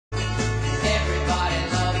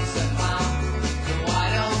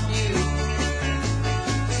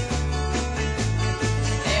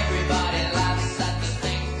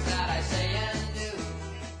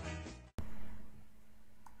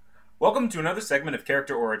Welcome to another segment of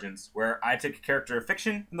Character Origins, where I take a character of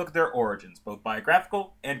fiction and look at their origins, both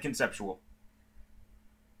biographical and conceptual.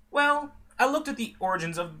 Well, I looked at the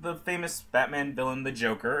origins of the famous Batman villain, the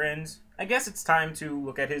Joker, and I guess it's time to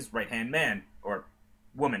look at his right-hand man, or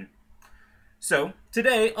woman. So,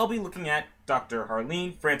 today I'll be looking at Dr.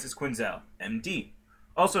 Harleen Frances Quinzel, MD,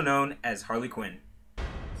 also known as Harley Quinn.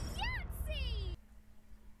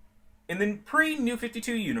 In the pre-New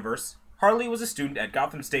 52 universe, Harley was a student at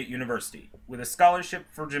Gotham State University, with a scholarship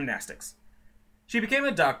for gymnastics. She became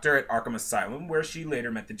a doctor at Arkham Asylum, where she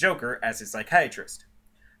later met the Joker as his psychiatrist.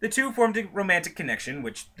 The two formed a romantic connection,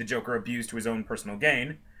 which the Joker abused to his own personal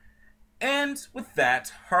gain, and with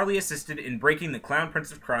that, Harley assisted in breaking the Clown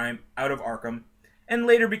Prince of Crime out of Arkham, and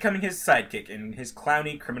later becoming his sidekick in his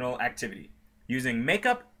clowny criminal activity, using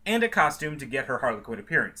makeup and a costume to get her Harley Quinn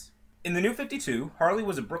appearance. In the New 52, Harley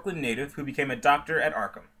was a Brooklyn native who became a doctor at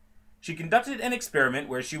Arkham. She conducted an experiment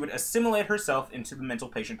where she would assimilate herself into the mental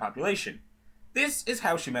patient population. This is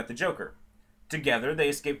how she met the Joker. Together, they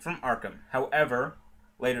escaped from Arkham. However,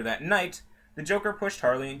 later that night, the Joker pushed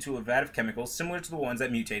Harley into a vat of chemicals similar to the ones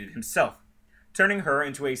that mutated himself, turning her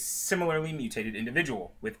into a similarly mutated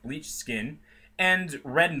individual, with bleached skin and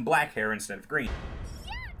red and black hair instead of green.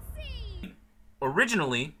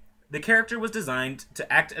 Originally, the character was designed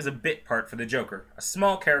to act as a bit part for the Joker, a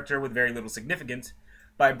small character with very little significance,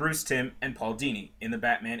 by Bruce Timm and Paul Dini in the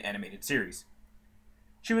Batman animated series.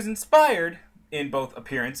 She was inspired, in both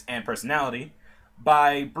appearance and personality,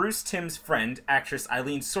 by Bruce Timm's friend, actress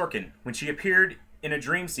Eileen Sorkin, when she appeared in a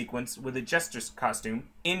dream sequence with a Jester's costume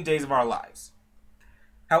in Days of Our Lives.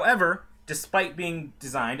 However, despite being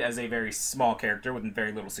designed as a very small character with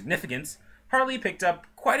very little significance, Harley picked up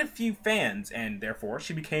quite a few fans, and therefore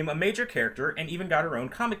she became a major character and even got her own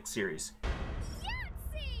comic series.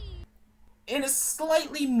 In a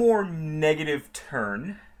slightly more negative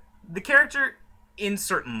turn, the character, in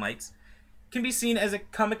certain lights, can be seen as a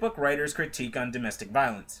comic book writer's critique on domestic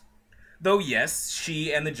violence. Though yes,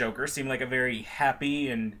 she and the Joker seem like a very happy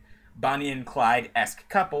and Bonnie and Clyde-esque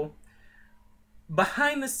couple,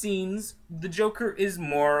 behind the scenes, the Joker is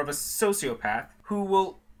more of a sociopath who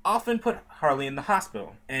will often put Harley in the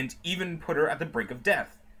hospital, and even put her at the brink of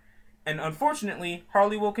death. And unfortunately,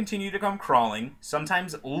 Harley will continue to come crawling,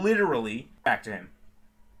 sometimes literally, back to him.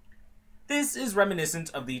 This is reminiscent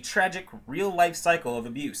of the tragic real-life cycle of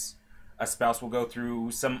abuse. A spouse will go through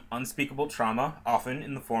some unspeakable trauma, often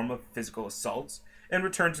in the form of physical assaults, and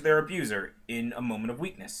return to their abuser in a moment of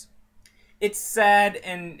weakness. It's sad,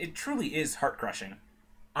 and it truly is heart-crushing.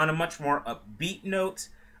 On a much more upbeat note,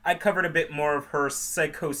 I covered a bit more of her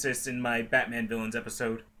psychosis in my Batman Villains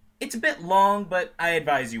episode. It's a bit long, but I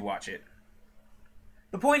advise you watch it.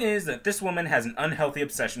 The point is that this woman has an unhealthy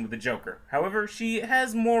obsession with the Joker. However, she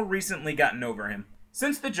has more recently gotten over him.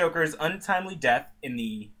 Since the Joker's untimely death in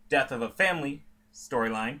the Death of a Family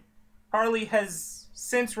storyline, Harley has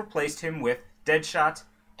since replaced him with Deadshot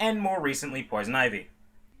and more recently Poison Ivy.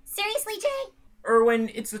 Seriously, Jay? When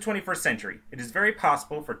it's the 21st century, it is very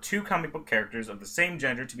possible for two comic book characters of the same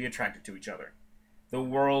gender to be attracted to each other. The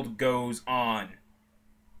world goes on.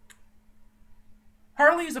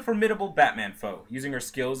 Harley is a formidable Batman foe, using her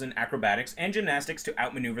skills in acrobatics and gymnastics to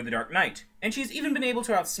outmaneuver the Dark Knight, and she's even been able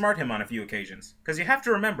to outsmart him on a few occasions. Because you have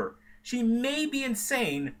to remember, she may be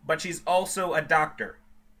insane, but she's also a doctor.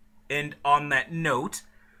 And on that note,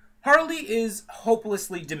 Harley is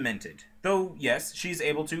hopelessly demented. Though, yes, she's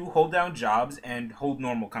able to hold down jobs and hold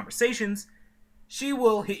normal conversations, she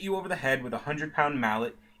will hit you over the head with a 100-pound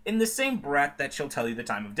mallet in the same breath that she'll tell you the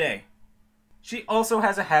time of day. She also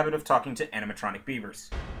has a habit of talking to animatronic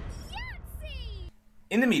beavers.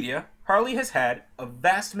 In the media, Harley has had a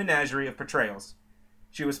vast menagerie of portrayals.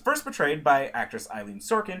 She was first portrayed by actress Eileen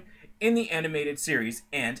Sorkin in the animated series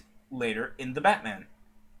and, later, in The Batman.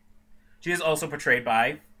 She is also portrayed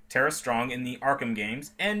by Tara Strong in the Arkham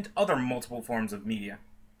games and other multiple forms of media.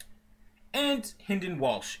 And Hynden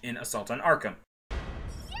Walsh in Assault on Arkham.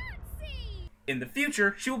 In the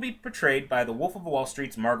future, she will be portrayed by the Wolf of Wall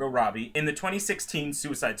Street's Margot Robbie in the 2016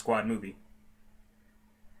 Suicide Squad movie.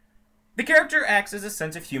 The character acts as a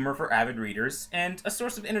sense of humor for avid readers, and a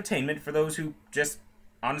source of entertainment for those who just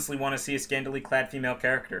honestly want to see a scantily clad female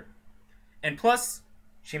character. And plus,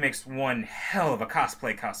 she makes one hell of a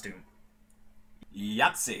cosplay costume.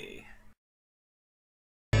 Yahtzee!